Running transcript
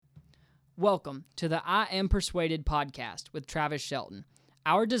Welcome to the I Am Persuaded podcast with Travis Shelton.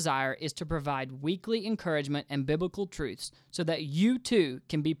 Our desire is to provide weekly encouragement and biblical truths so that you too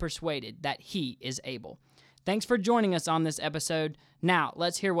can be persuaded that He is able. Thanks for joining us on this episode. Now,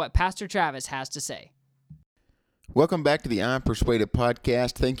 let's hear what Pastor Travis has to say. Welcome back to the I'm Persuaded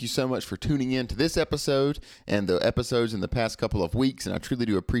podcast. Thank you so much for tuning in to this episode and the episodes in the past couple of weeks, and I truly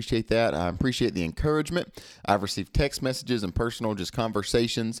do appreciate that. I appreciate the encouragement. I've received text messages and personal just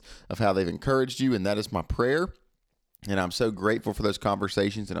conversations of how they've encouraged you, and that is my prayer. And I'm so grateful for those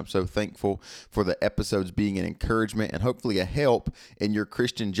conversations, and I'm so thankful for the episodes being an encouragement and hopefully a help in your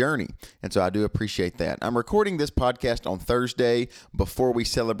Christian journey. And so I do appreciate that. I'm recording this podcast on Thursday before we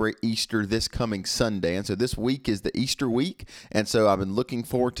celebrate Easter this coming Sunday. And so this week is the Easter week. And so I've been looking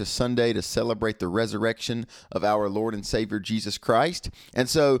forward to Sunday to celebrate the resurrection of our Lord and Savior Jesus Christ. And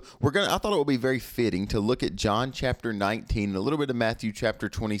so I thought it would be very fitting to look at John chapter 19 and a little bit of Matthew chapter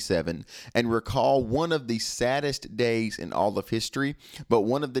 27 and recall one of the saddest days in all of history, but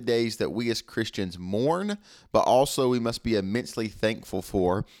one of the days that we as Christians mourn, but also we must be immensely thankful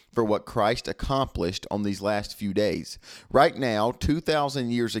for what Christ accomplished on these last few days. Right now,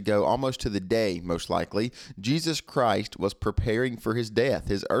 2,000 years ago, almost to the day, most likely, Jesus Christ was preparing for his death,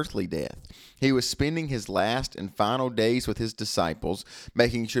 his earthly death. He was spending his last and final days with his disciples,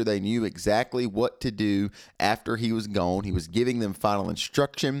 making sure they knew exactly what to do after he was gone. He was giving them final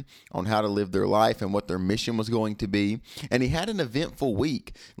instruction on how to live their life and what their mission was going to be. And he had an eventful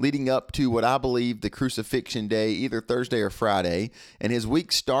week leading up to what I believe the crucifixion day, either Thursday or Friday. And his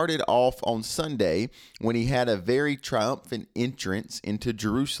week started off on Sunday when he had a very triumphant entrance into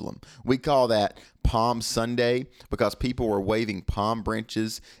Jerusalem. We call that Palm Sunday because people were waving palm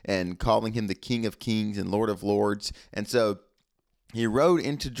branches and calling him the King of Kings and Lord of Lords. And so he rode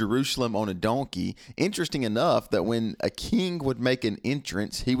into Jerusalem on a donkey. Interesting enough that when a king would make an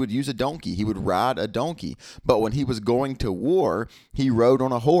entrance, he would use a donkey. He would ride a donkey. But when he was going to war, he rode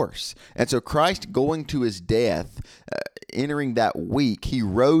on a horse. And so Christ going to his death, entering that week, he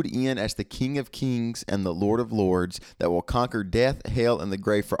rode in as the King of Kings and the Lord of Lords that will conquer death, hell, and the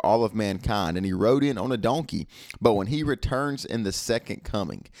grave for all of mankind. And he rode in on a donkey. But when he returns in the second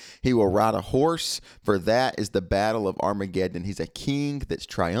coming, he will ride a horse, for that is the battle of Armageddon. He's a king that's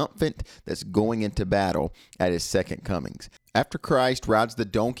triumphant, that's going into battle at his second comings. After Christ rides the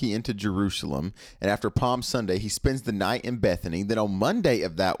donkey into Jerusalem, and after Palm Sunday, he spends the night in Bethany. Then on Monday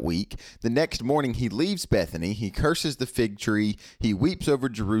of that week, the next morning, he leaves Bethany. He curses the fig tree. He weeps over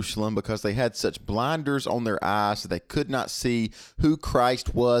Jerusalem because they had such blinders on their eyes so they could not see who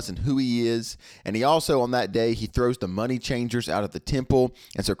Christ was and who he is. And he also, on that day, he throws the money changers out of the temple.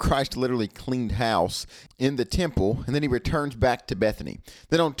 And so Christ literally cleaned house in the temple, and then he returns back to Bethany.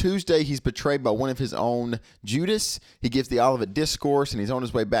 Then on Tuesday, he's betrayed by one of his own, Judas. He gives the Olivet Discourse, and he's on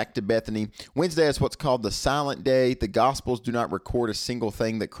his way back to Bethany. Wednesday is what's called the silent day. The Gospels do not record a single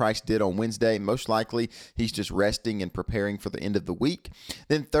thing that Christ did on Wednesday. Most likely, he's just resting and preparing for the end of the week.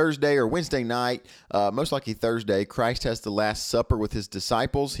 Then Thursday or Wednesday night, most likely Thursday, Christ has the Last Supper with his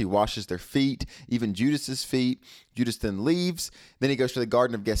disciples. He washes their feet, even Judas's feet. Judas then leaves. Then he goes to the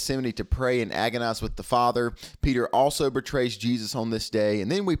Garden of Gethsemane to pray and agonize with the Father. Peter also betrays Jesus on this day. And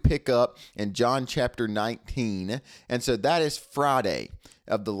then we pick up in John chapter 19. And so that is Friday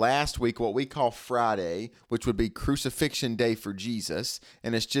of the last week, what we call Friday, which would be crucifixion day for Jesus.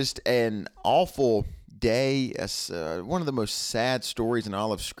 And it's just an awful day. It's one of the most sad stories in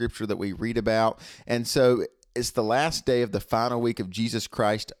all of Scripture that we read about. And so it's the last day of the final week of Jesus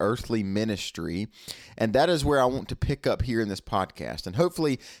Christ's earthly ministry, and that is where I want to pick up here in this podcast and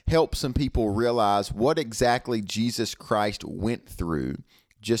hopefully help some people realize what exactly Jesus Christ went through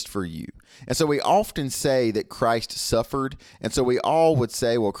just for you. And so we often say that Christ suffered. And so we all would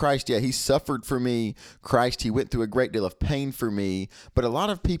say, well, Christ, yeah, he suffered for me. Christ, he went through a great deal of pain for me. But a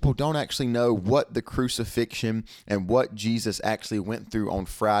lot of people don't actually know what the crucifixion and what Jesus actually went through on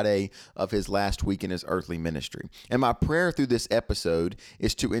Friday of his last week in his earthly ministry. And my prayer through this episode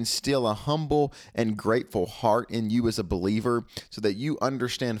is to instill a humble and grateful heart in you as a believer so that you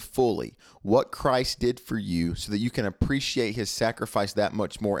understand fully what Christ did for you so that you can appreciate his sacrifice that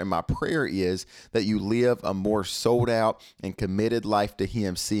much more. And my prayer is that you live a more sold out and committed life to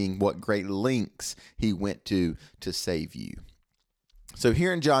him, seeing what great lengths he went to save you. So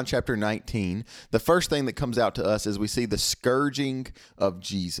here in John chapter 19, the first thing that comes out to us is we see the scourging of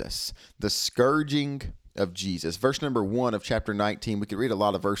Jesus. The scourging of Jesus. Verse number 1 of chapter 19, we could read a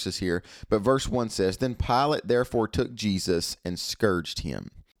lot of verses here, but verse 1 says, "Then Pilate therefore took Jesus and scourged him."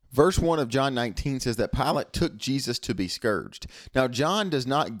 Verse 1 of John 19 says that Pilate took Jesus to be scourged. Now, John does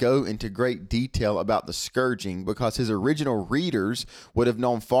not go into great detail about the scourging because his original readers would have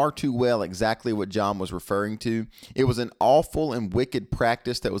known far too well exactly what John was referring to. It was an awful and wicked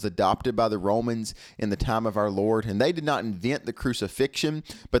practice that was adopted by the Romans in the time of our Lord, and they did not invent the crucifixion,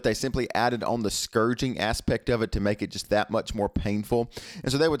 but they simply added on the scourging aspect of it to make it just that much more painful.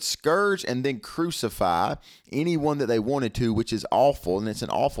 And so they would scourge and then crucify anyone that they wanted to, which is awful, and it's an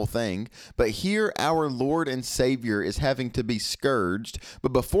awful thing. But here our Lord and Savior is having to be scourged.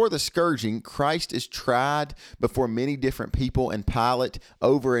 But before the scourging, Christ is tried before many different people, and Pilate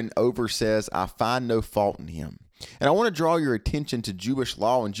over and over says, "I find no fault in him." And I want to draw your attention to Jewish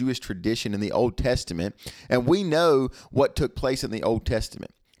law and Jewish tradition in the Old Testament. And we know what took place in the Old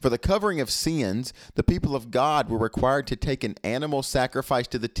Testament. For the covering of sins, the people of God were required to take an animal sacrifice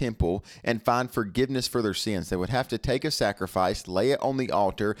to the temple and find forgiveness for their sins. They would have to take a sacrifice, lay it on the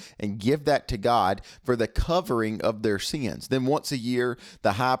altar, and give that to God for the covering of their sins. Then once a year,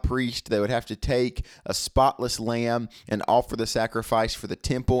 the high priest, they would have to take a spotless lamb and offer the sacrifice for the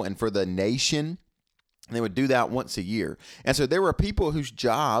temple and for the nation. And they would do that once a year. And so there were people whose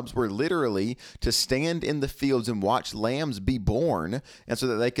jobs were literally to stand in the fields and watch lambs be born, and so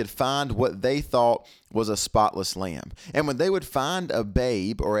that they could find what they thought was a spotless lamb. And when they would find a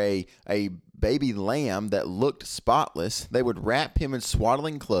babe or a baby lamb that looked spotless, they would wrap him in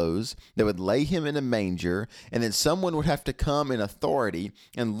swaddling clothes, they would lay him in a manger, and then someone would have to come in authority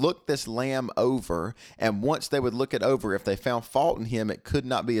and look this lamb over, and once they would look it over, if they found fault in him, it could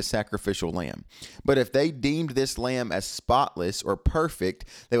not be a sacrificial lamb. But if they deemed this lamb as spotless or perfect,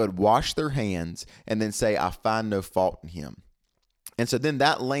 they would wash their hands and then say, "I find no fault in him." And so then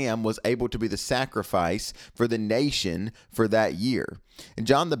that lamb was able to be the sacrifice for the nation for that year. And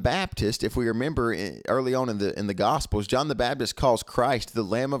John the Baptist, if we remember early on in the Gospels, John the Baptist calls Christ the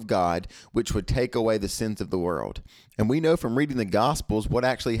Lamb of God, which would take away the sins of the world. And we know from reading the Gospels what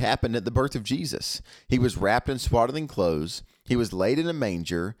actually happened at the birth of Jesus. He was wrapped in swaddling clothes, he was laid in a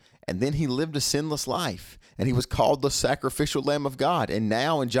manger, and then he lived a sinless life. And he was called the sacrificial Lamb of God. And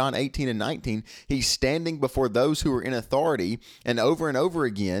now in John 18 and 19, he's standing before those who are in authority. And over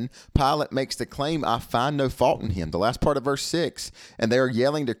again, Pilate makes the claim, "I find no fault in him." The last part of verse 6, and they're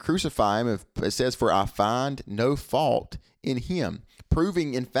yelling to crucify him. It says, "For I find no fault in him."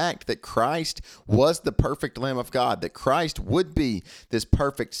 Proving, in fact, that Christ was the perfect Lamb of God, that Christ would be this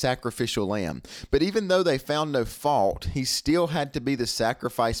perfect sacrificial lamb. But even though they found no fault, he still had to be the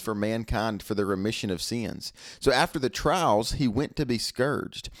sacrifice for mankind for the remission of sins. So after the trials, he went to be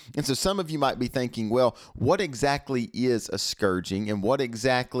scourged. And so some of you might be thinking, well, what exactly is a scourging, and what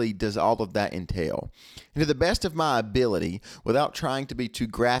exactly does all of that entail? And to the best of my ability, without trying to be too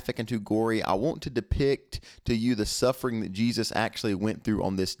graphic and too gory, I want to depict to you the suffering that Jesus actually went through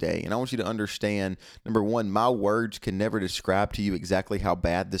on this day. And I want you to understand, number one, my words can never describe to you exactly how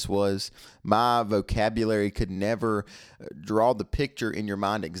bad this was. My vocabulary could never draw the picture in your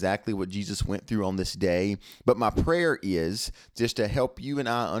mind exactly what Jesus went through on this day. But my prayer is just to help you and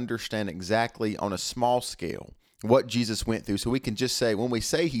I understand exactly on a small scale what Jesus went through. So we can just say, when we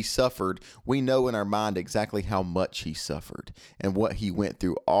say he suffered, we know in our mind exactly how much he suffered and what he went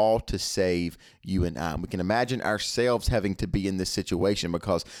through, all to save you and I. We can imagine ourselves having to be in this situation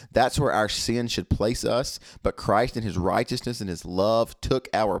because that's where our sin should place us. But Christ in his righteousness and his love took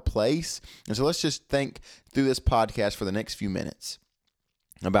our place. And so let's just think through this podcast for the next few minutes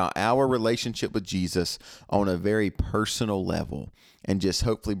about our relationship with Jesus on a very personal level, and just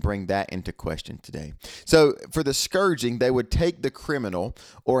hopefully bring that into question today. So for the scourging, they would take the criminal,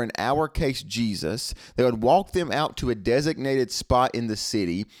 or in our case, Jesus, they would walk them out to a designated spot in the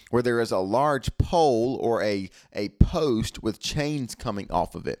city where there is a large pole or a post with chains coming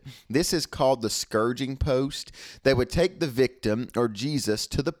off of it. This is called the scourging post. They would take the victim, or Jesus,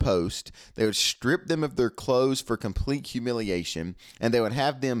 to the post. They would strip them of their clothes for complete humiliation, and they would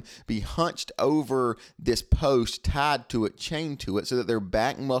have them be hunched over this post, tied to it, chained to it, so that their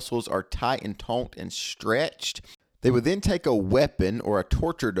back muscles are tight and taut and stretched. They would then take a weapon, or a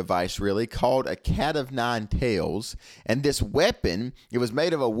torture device really, called a cat of nine tails. And this weapon, it was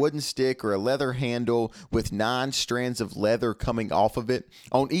made of a wooden stick or a leather handle with 9 strands of leather coming off of it.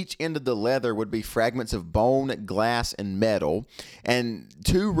 On each end of the leather would be fragments of bone, glass, and metal. And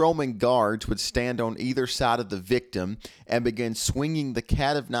 2 Roman guards would stand on either side of the victim and begin swinging the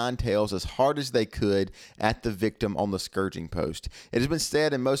cat of nine tails as hard as they could at the victim on the scourging post. It has been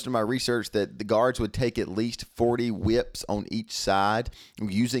said in most of my research that the guards would take at least 40 whips on each side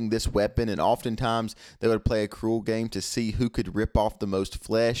using this weapon, and oftentimes they would play a cruel game to see who could rip off the most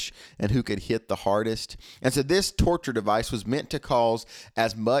flesh and who could hit the hardest. And so this torture device was meant to cause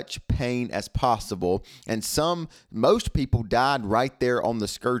as much pain as possible, and most people died right there on the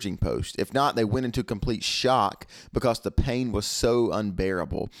scourging post. If not, they went into complete shock because the pain was so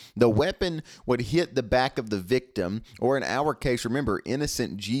unbearable. The weapon would hit the back of the victim, or in our case, remember,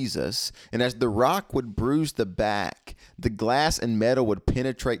 innocent Jesus, and as the rock would bruise the back, the glass and metal would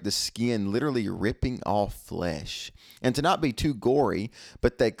penetrate the skin, literally ripping off flesh. And to not be too gory,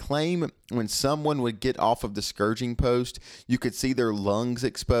 but they claim when someone would get off of the scourging post, you could see their lungs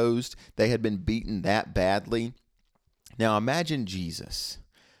exposed. They had been beaten that badly. Now imagine Jesus,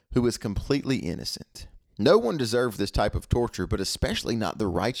 who was completely innocent. No one deserved this type of torture, but especially not the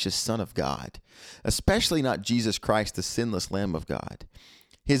righteous Son of God, especially not Jesus Christ, the sinless Lamb of God.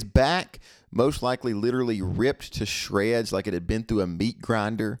 His back most likely literally ripped to shreds like it had been through a meat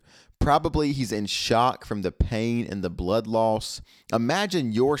grinder. Probably he's in shock from the pain and the blood loss.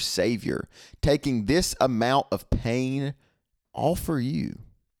 Imagine your Savior taking this amount of pain all for you.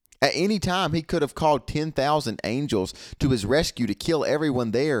 At any time, he could have called 10,000 angels to his rescue to kill everyone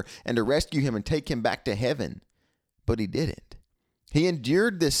there and to rescue him and take him back to heaven. But he didn't. He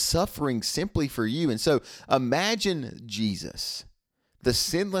endured this suffering simply for you. And so imagine Jesus, the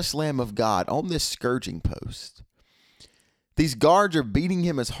sinless Lamb of God, on this scourging post. These guards are beating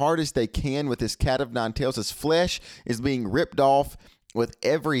him as hard as they can with his cat of nine tails. His flesh is being ripped off with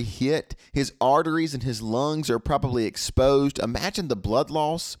every hit. His arteries and his lungs are probably exposed. Imagine the blood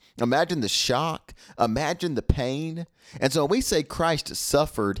loss. Imagine the shock. Imagine the pain. And so when we say Christ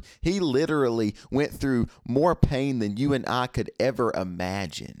suffered, he literally went through more pain than you and I could ever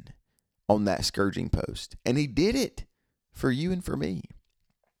imagine on that scourging post. And he did it for you and for me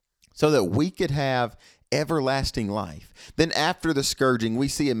so that we could have everlasting life. Then after the scourging, we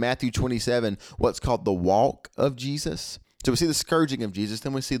see in Matthew 27 what's called the walk of Jesus. So we see the scourging of Jesus,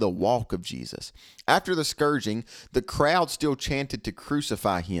 then we see the walk of Jesus. After the scourging, the crowd still chanted to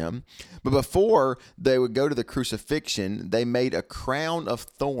crucify him. But before they would go to the crucifixion, they made a crown of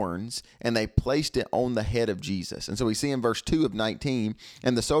thorns and they placed it on the head of Jesus. And so we see in verse 2 of 19,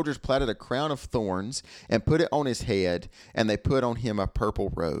 and the soldiers plaited a crown of thorns and put it on his head, and they put on him a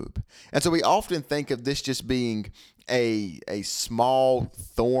purple robe. And so we often think of this just being a small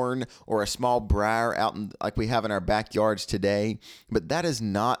thorn or a small briar out like we have in our backyards today, but that is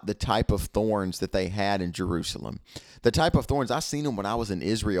not the type of thorns that they had in Jerusalem. The type of thorns, I seen them when I was in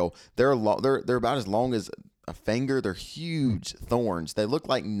Israel. They're about as long as a finger. They're huge thorns. They look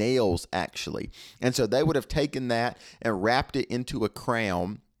like nails, actually. And so they would have taken that and wrapped it into a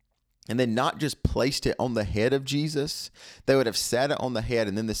crown, and then not just placed it on the head of Jesus, they would have sat it on the head,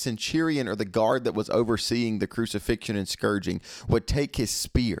 and then the centurion or the guard that was overseeing the crucifixion and scourging would take his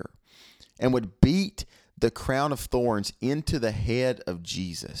spear and would beat the crown of thorns into the head of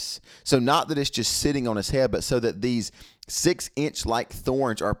Jesus. So not that it's just sitting on his head, but so that these 6-inch like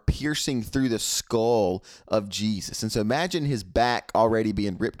thorns are piercing through the skull of Jesus. And so imagine his back already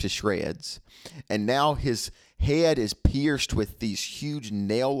being ripped to shreds, and now his head is pierced with these huge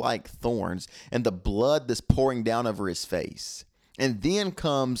nail-like thorns and the blood that's pouring down over his face. And then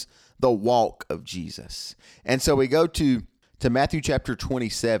comes the walk of Jesus. And so we go to Matthew chapter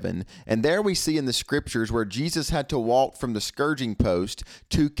 27, and there we see in the scriptures where Jesus had to walk from the scourging post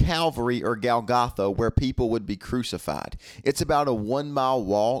to Calvary or Golgotha, where people would be crucified. It's about a 1-mile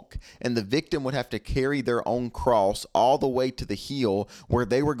walk, and the victim would have to carry their own cross all the way to the hill where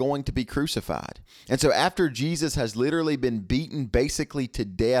they were going to be crucified. And so after Jesus has literally been beaten basically to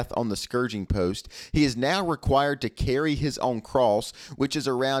death on the scourging post, he is now required to carry his own cross, which is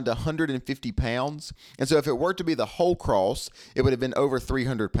around 150 pounds. And so if it were to be the whole cross, it would have been over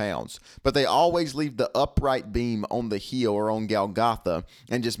 300 pounds. But they always leave the upright beam on the hill or on Golgotha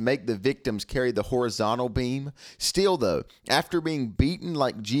and just make the victims carry the horizontal beam. Still though, after being beaten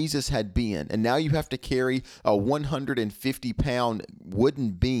like Jesus had been, and now you have to carry a 150-pound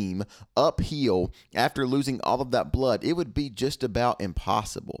wooden beam uphill after losing all of that blood, it would be just about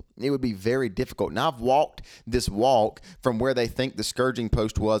impossible. It would be very difficult. Now I've walked this walk from where they think the scourging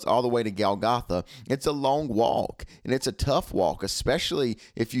post was all the way to Golgotha. It's a long walk, and it's a tough walk, especially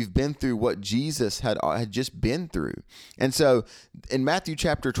if you've been through what Jesus had just been through. And so in Matthew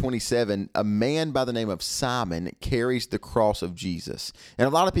chapter 27, a man by the name of Simon carries the cross of Jesus. And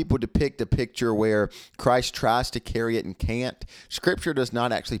a lot of people depict a picture where Christ tries to carry it and can't. Scripture does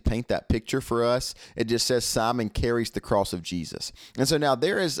not actually paint that picture for us. It just says Simon carries the cross of Jesus. And so now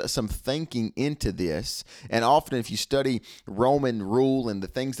there is some thinking into this. And often if you study Roman rule and the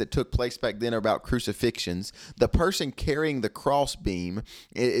things that took place back then about crucifixions, the person carrying the cross beam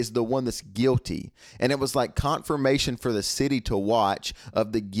is the one that's guilty. And it was like confirmation for the city to watch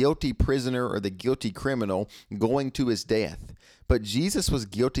of the guilty prisoner or the guilty criminal going to his death. But Jesus was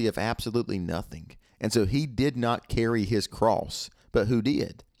guilty of absolutely nothing. And so he did not carry his cross. But who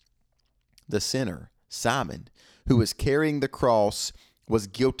did? The sinner, Simon, who was carrying the cross, was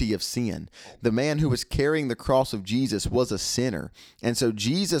guilty of sin. The man who was carrying the cross of Jesus was a sinner. And so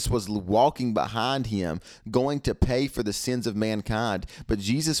Jesus was walking behind him, going to pay for the sins of mankind. But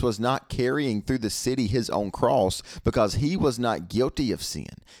Jesus was not carrying through the city his own cross because he was not guilty of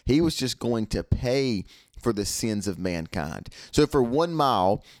sin. He was just going to pay for the sins of mankind. So for 1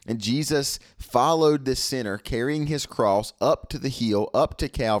 mile, and Jesus followed this sinner carrying his cross up to the hill, up to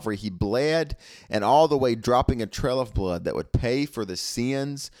Calvary. He bled and all the way dropping a trail of blood that would pay for the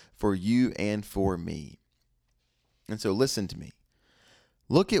sins for you and for me. And so listen to me.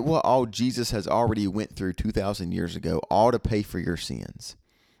 Look at what all Jesus has already went through 2,000 years ago, all to pay for your sins.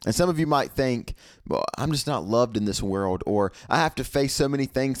 And some of you might think, well, I'm just not loved in this world, or I have to face so many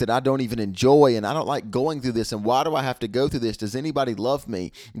things that I don't even enjoy, and I don't like going through this, and why do I have to go through this? Does anybody love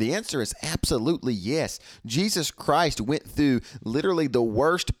me? The answer is absolutely yes. Jesus Christ went through literally the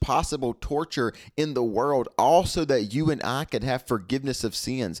worst possible torture in the world, also that you and I could have forgiveness of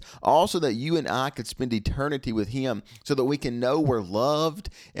sins, also that you and I could spend eternity with him so that we can know we're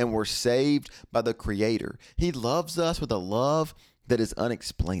loved and we're saved by the Creator. He loves us with a love that is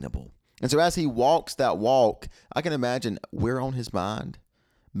unexplainable. And so as he walks that walk, I can imagine we're on his mind.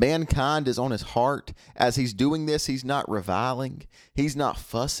 Mankind is on his heart. As he's doing this, he's not reviling. He's not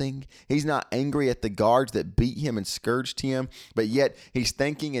fussing. He's not angry at the guards that beat him and scourged him. But yet he's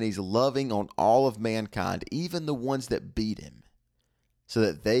thinking and he's loving on all of mankind, even the ones that beat him, so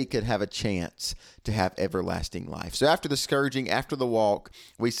that they could have a chance to have everlasting life. So after the scourging, after the walk,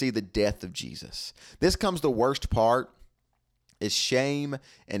 we see the death of Jesus. This comes the worst part. Is shame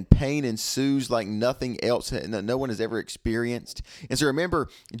and pain ensues like nothing else, no one has ever experienced. And so remember,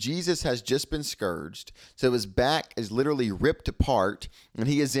 Jesus has just been scourged. So his back is literally ripped apart and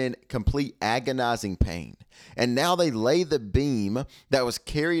he is in complete agonizing pain. And now they lay the beam that was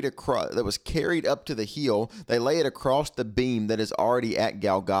carried up to the hill. They lay it across the beam that is already at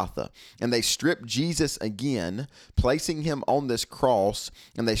Golgotha. And they strip Jesus again, placing him on this cross,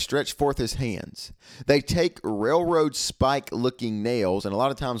 and they stretch forth his hands. They take railroad spike looking nails. And a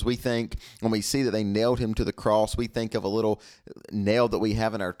lot of times we think, when we see that they nailed him to the cross, we think of a little nail that we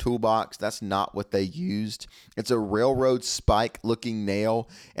have in our toolbox. That's not what they used. It's a railroad spike looking nail.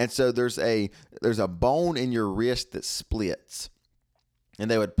 And so there's a bone in your wrist that splits. And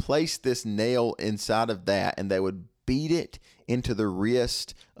they would place this nail inside of that, and they would beat it into the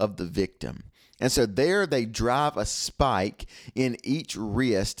wrist of the victim. And so there they drive a spike in each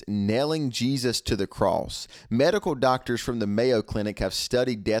wrist, nailing Jesus to the cross. Medical doctors from the Mayo Clinic have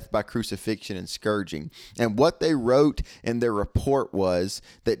studied death by crucifixion and scourging. And what they wrote in their report was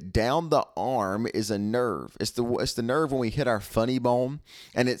that down the arm is a nerve. It's the nerve when we hit our funny bone.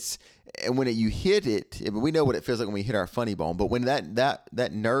 And when you hit it, we know what it feels like when we hit our funny bone, but when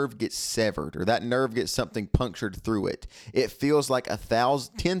that nerve gets severed or that nerve gets something punctured through it, it feels like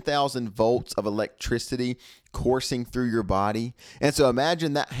 10,000 volts of electricity coursing through your body. And so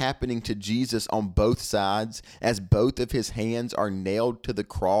imagine that happening to Jesus on both sides as both of his hands are nailed to the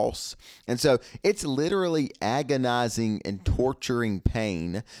cross. And so it's literally agonizing and torturing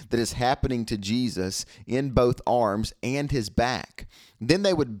pain that is happening to Jesus in both arms and his back. Then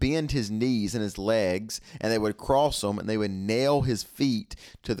they would bend his knees and his legs, and they would cross them, and they would nail his feet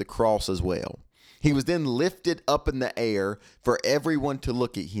to the cross as well. He was then lifted up in the air for everyone to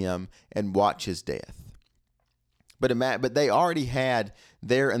look at him and watch his death. But they already had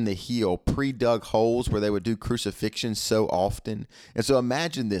there in the heel pre-dug holes where they would do crucifixion so often. And so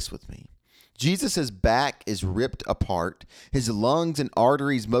imagine this with me. Jesus' back is ripped apart, his lungs and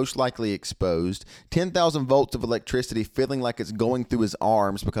arteries most likely exposed, 10,000 volts of electricity feeling like it's going through his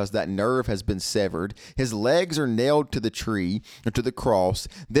arms because that nerve has been severed. His legs are nailed to the tree or to the cross.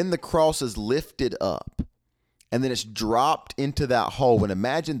 Then the cross is lifted up, and then it's dropped into that hole. And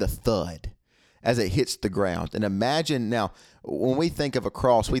imagine the thud as it hits the ground. And imagine now, when we think of a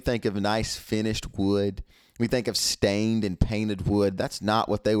cross, we think of nice finished wood. We think of stained and painted wood. That's not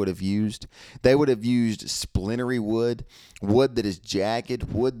what they would have used. They would have used splintery wood, wood that is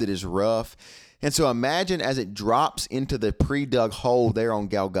jagged, wood that is rough. And so imagine as it drops into the pre-dug hole there on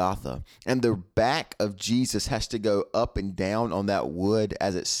Golgotha, and the back of Jesus has to go up and down on that wood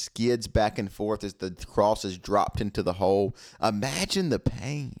as it skids back and forth as the cross is dropped into the hole. Imagine the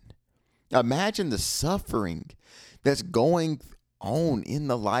pain. Imagine the suffering that's going on in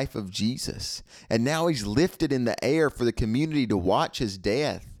the life of Jesus. And now he's lifted in the air for the community to watch his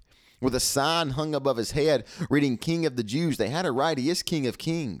death. With a sign hung above his head reading King of the Jews. They had it right. He is King of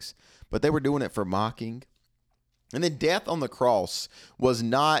Kings. But they were doing it for mocking. And then death on the cross was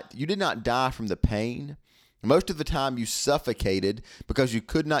not, you did not die from the pain. Most of the time you suffocated because you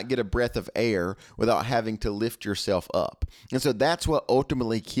could not get a breath of air without having to lift yourself up. And so that's what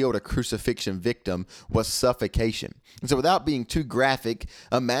ultimately killed a crucifixion victim, was suffocation. And so without being too graphic,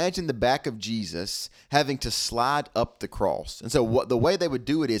 imagine the back of Jesus having to slide up the cross. And so the way they would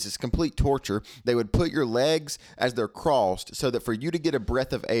do it is it's complete torture. They would put your legs as they're crossed so that for you to get a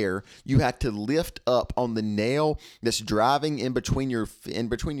breath of air, you had to lift up on the nail that's driving in between your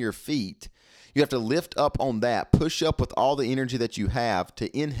feet. You have to lift up on that, push up with all the energy that you have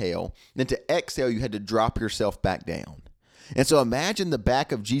to inhale. Then to exhale, you had to drop yourself back down. And so imagine the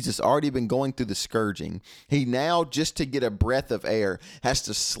back of Jesus already been going through the scourging. He now, just to get a breath of air, has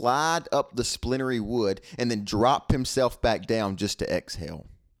to slide up the splintery wood and then drop himself back down just to exhale.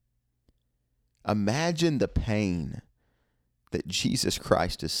 Imagine the pain that Jesus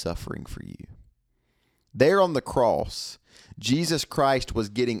Christ is suffering for you. There on the cross, Jesus Christ was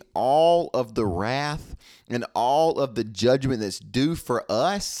getting all of the wrath and all of the judgment that's due for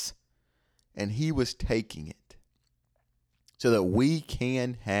us, and he was taking it so that we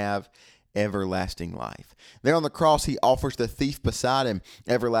can have everlasting life. There on the cross, he offers the thief beside him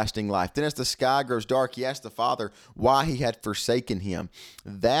everlasting life. Then as the sky grows dark, he asks the Father why he had forsaken him.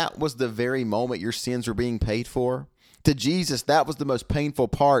 That was the very moment your sins were being paid for. To Jesus, that was the most painful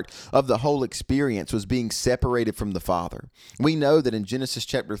part of the whole experience, was being separated from the Father. We know that in Genesis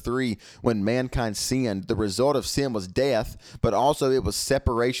chapter 3, when mankind sinned, the result of sin was death, but also it was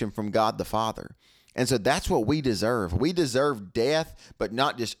separation from God the Father. And so that's what we deserve. We deserve death, but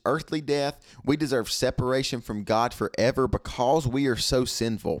not just earthly death. We deserve separation from God forever because we are so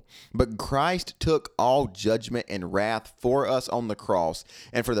sinful. But Christ took all judgment and wrath for us on the cross.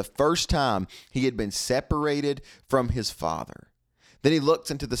 And for the first time, he had been separated from his Father. Then he looks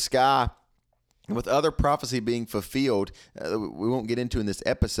into the sky. And with other prophecy being fulfilled, we won't get into in this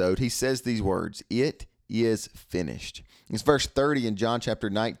episode, he says these words, "It is finished." It's verse 30 in John chapter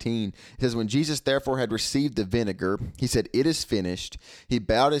 19. It says, "When Jesus therefore had received the vinegar, he said, 'It is finished.' He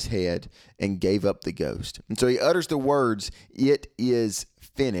bowed his head and gave up the ghost." And so he utters the words, "It is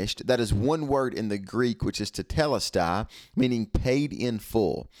finished." That is one word in the Greek, which is tetelestai, meaning paid in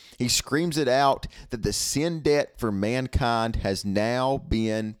full. He screams it out that the sin debt for mankind has now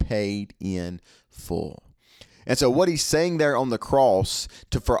been paid in full. And so what he's saying there on the cross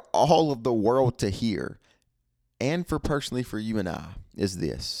for all of the world to hear, and personally for you and I, is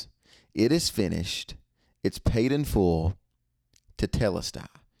this: it is finished. It's paid in full, tetelestai.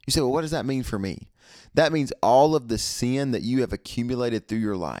 You say, well, what does that mean for me? That means all of the sin that you have accumulated through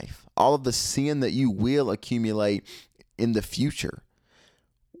your life, all of the sin that you will accumulate in the future.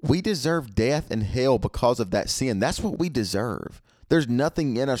 We deserve death and hell because of that sin. That's what we deserve. There's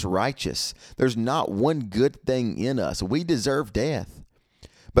nothing in us righteous. There's not one good thing in us. We deserve death.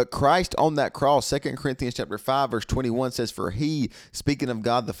 But Christ on that cross, 2 Corinthians chapter 5, verse 21 says, "For he," speaking of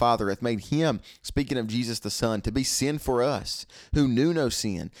God the Father, "hath made him," speaking of Jesus the Son, "to be sin for us, who knew no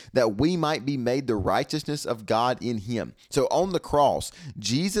sin, that we might be made the righteousness of God in him." So on the cross,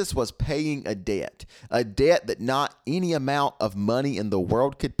 Jesus was paying a debt that not any amount of money in the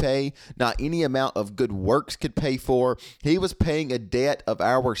world could pay, not any amount of good works could pay for. He was paying a debt of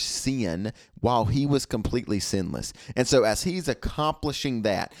our sin while he was completely sinless. And so as he's accomplishing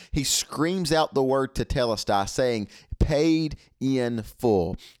that, he screams out the word tetelestai, saying, "Paid in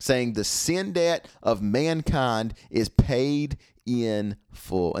full," saying the sin debt of mankind is paid in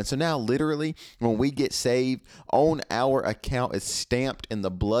full. And so now literally when we get saved, on our account is stamped in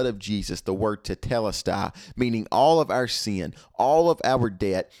the blood of Jesus the word tetelestai, meaning all of our sin, all of our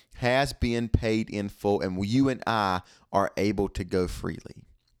debt has been paid in full, and you and I are able to go freely.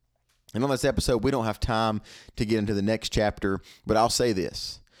 And on this episode, we don't have time to get into the next chapter, but I'll say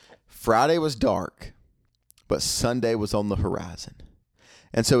this: Friday was dark, but Sunday was on the horizon.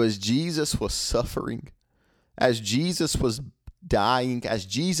 And so as Jesus was suffering, as Jesus was dying, as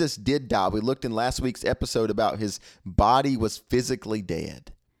Jesus did die, we looked in last week's episode about his body was physically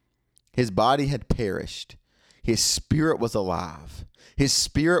dead. His body had perished. His spirit was alive. His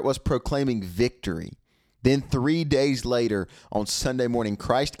spirit was proclaiming victory. Then 3 days later, on Sunday morning,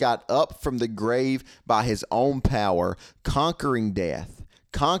 Christ got up from the grave by his own power, conquering death,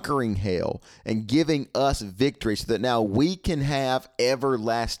 conquering hell, and giving us victory so that now we can have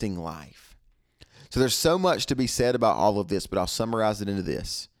everlasting life. So there's so much to be said about all of this, but I'll summarize it into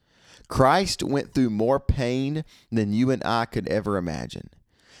this. Christ went through more pain than you and I could ever imagine.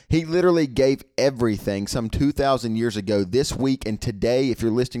 He literally gave everything some 2,000 years ago this week and today, if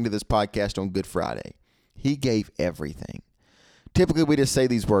you're listening to this podcast on Good Friday. He gave everything. Typically, we just say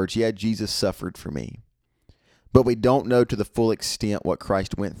these words, yeah, Jesus suffered for me. But we don't know to the full extent what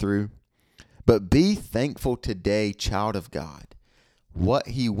Christ went through. But be thankful today, child of God, what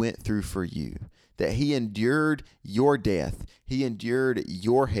he went through for you, that he endured your death. He endured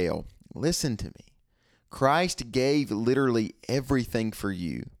your hell. Listen to me. Christ gave literally everything for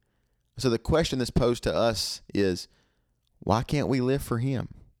you. So the question that's posed to us is, why can't we live for him?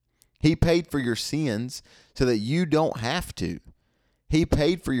 He paid for your sins so that you don't have to. He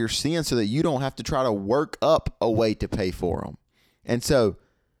paid for your sins so that you don't have to try to work up a way to pay for them. And so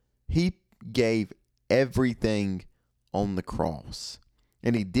he gave everything on the cross.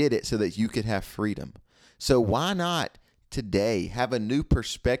 And he did it so that you could have freedom. So why not today have a new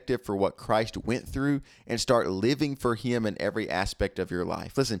perspective for what Christ went through and start living for him in every aspect of your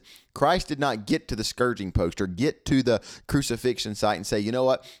life? Listen, Christ did not get to the scourging post or get to the crucifixion site and say, you know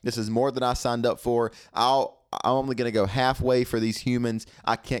what, this is more than I signed up for. I'm only going to go halfway for these humans.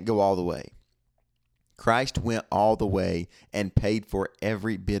 I can't go all the way. Christ went all the way and paid for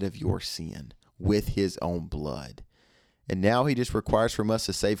every bit of your sin with his own blood. And now he just requires from us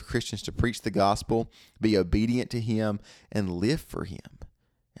as saved Christians to preach the gospel, be obedient to him, and live for him.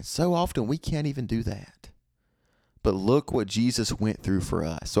 And so often we can't even do that. But look what Jesus went through for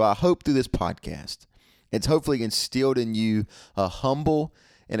us. So I hope through this podcast, it's hopefully instilled in you a humble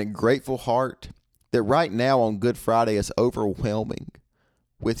and a grateful heart that right now on Good Friday is overwhelming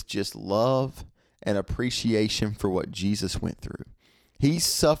with just love and appreciation for what Jesus went through. He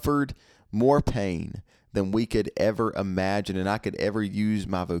suffered more pain than we could ever imagine and I could ever use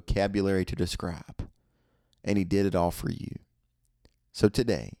my vocabulary to describe. And he did it all for you. So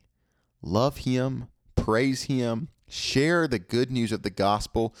today, love him, praise him, share the good news of the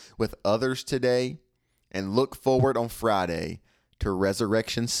gospel with others today, and look forward on Friday to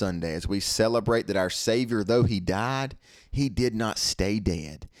Resurrection Sunday as we celebrate that our Savior, though he died, he did not stay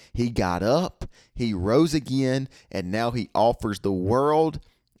dead. He got up, he rose again, and now he offers the world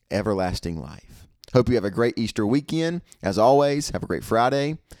everlasting life. Hope you have a great Easter weekend. As always, have a great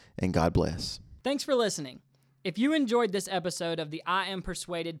Friday, and God bless. Thanks for listening. If you enjoyed this episode of the I Am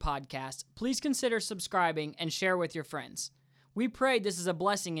Persuaded podcast, please consider subscribing and share with your friends. We pray this is a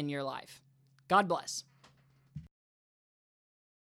blessing in your life. God bless.